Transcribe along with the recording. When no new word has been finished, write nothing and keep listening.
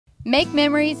Make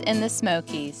memories in the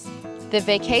Smokies. The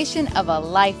vacation of a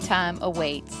lifetime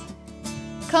awaits.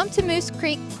 Come to Moose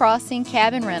Creek Crossing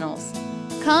Cabin Rentals.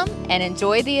 Come and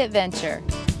enjoy the adventure.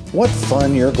 What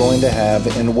fun you're going to have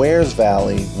in Wares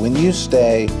Valley when you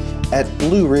stay at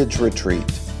Blue Ridge Retreat.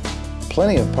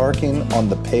 Plenty of parking on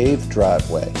the paved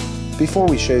driveway. Before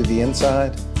we show you the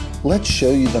inside, let's show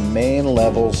you the main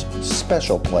level's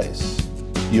special place.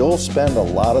 You'll spend a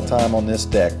lot of time on this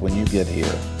deck when you get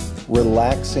here,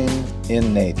 relaxing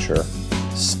in nature.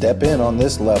 Step in on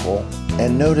this level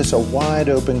and notice a wide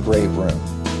open great room.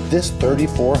 This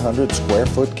 3,400 square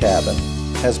foot cabin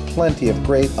has plenty of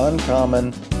great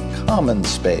uncommon common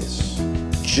space.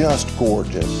 Just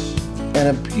gorgeous. And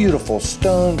a beautiful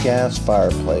stone gas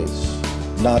fireplace.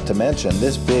 Not to mention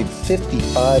this big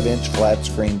 55-inch flat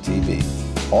screen TV.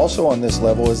 Also on this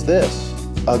level is this,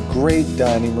 a great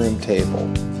dining room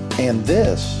table. And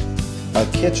this, a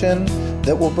kitchen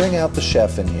that will bring out the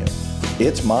chef in you.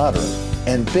 It's modern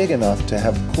and big enough to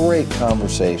have great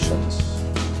conversations.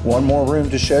 One more room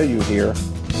to show you here.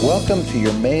 Welcome to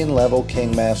your main level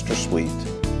King Master Suite.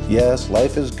 Yes,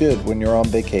 life is good when you're on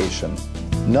vacation.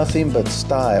 Nothing but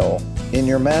style in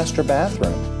your master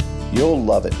bathroom. You'll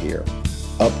love it here.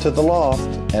 Up to the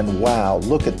loft, and wow,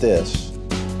 look at this.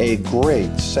 A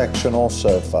great sectional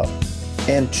sofa.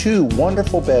 And two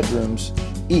wonderful bedrooms,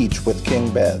 each with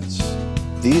king beds.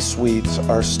 These suites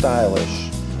are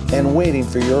stylish and waiting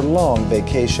for your long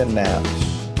vacation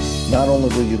naps. Not only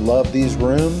will you love these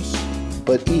rooms,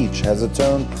 but each has its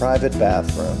own private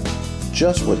bathroom.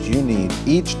 Just what you need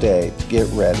each day to get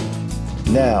ready.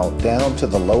 Now down to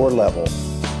the lower level.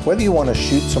 Whether you want to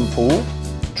shoot some pool,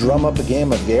 drum up a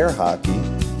game of air hockey,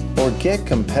 or get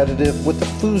competitive with the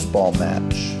foosball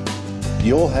match,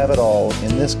 you'll have it all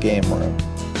in this game room.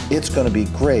 It's going to be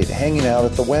great hanging out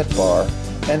at the wet bar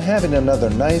and having another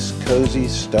nice cozy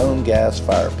stone gas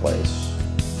fireplace.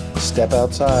 Step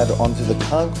outside onto the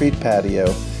concrete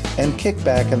patio and kick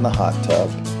back in the hot tub.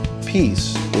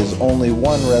 Peace is only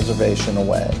one reservation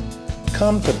away.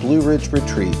 Come to Blue Ridge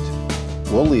Retreat.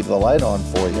 We'll leave the light on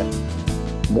for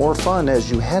you. More fun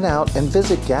as you head out and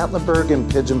visit Gatlinburg and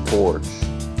Pigeon Forge.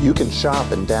 You can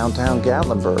shop in downtown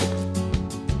Gatlinburg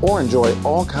or enjoy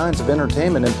all kinds of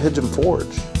entertainment in Pigeon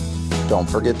Forge. Don't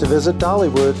forget to visit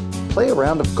Dollywood, play a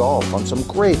round of golf on some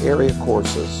great area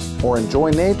courses, or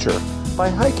enjoy nature by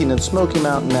hiking in Smoky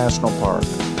Mountain National Park,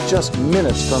 just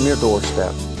minutes from your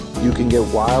doorstep. You can get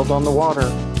wild on the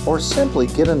water or simply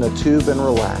get in a tube and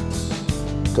relax.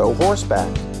 Go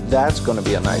horseback. That's going to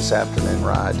be a nice afternoon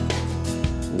ride.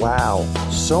 Wow,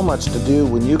 so much to do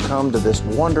when you come to this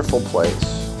wonderful place.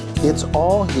 It's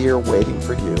all here waiting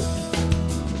for you.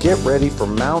 Get ready for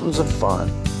mountains of fun.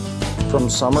 From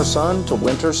summer sun to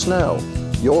winter snow,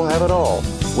 you'll have it all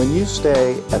when you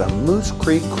stay at a Moose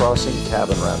Creek Crossing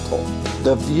Cabin Rental.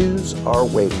 The views are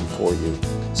waiting for you.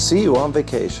 See you on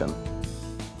vacation.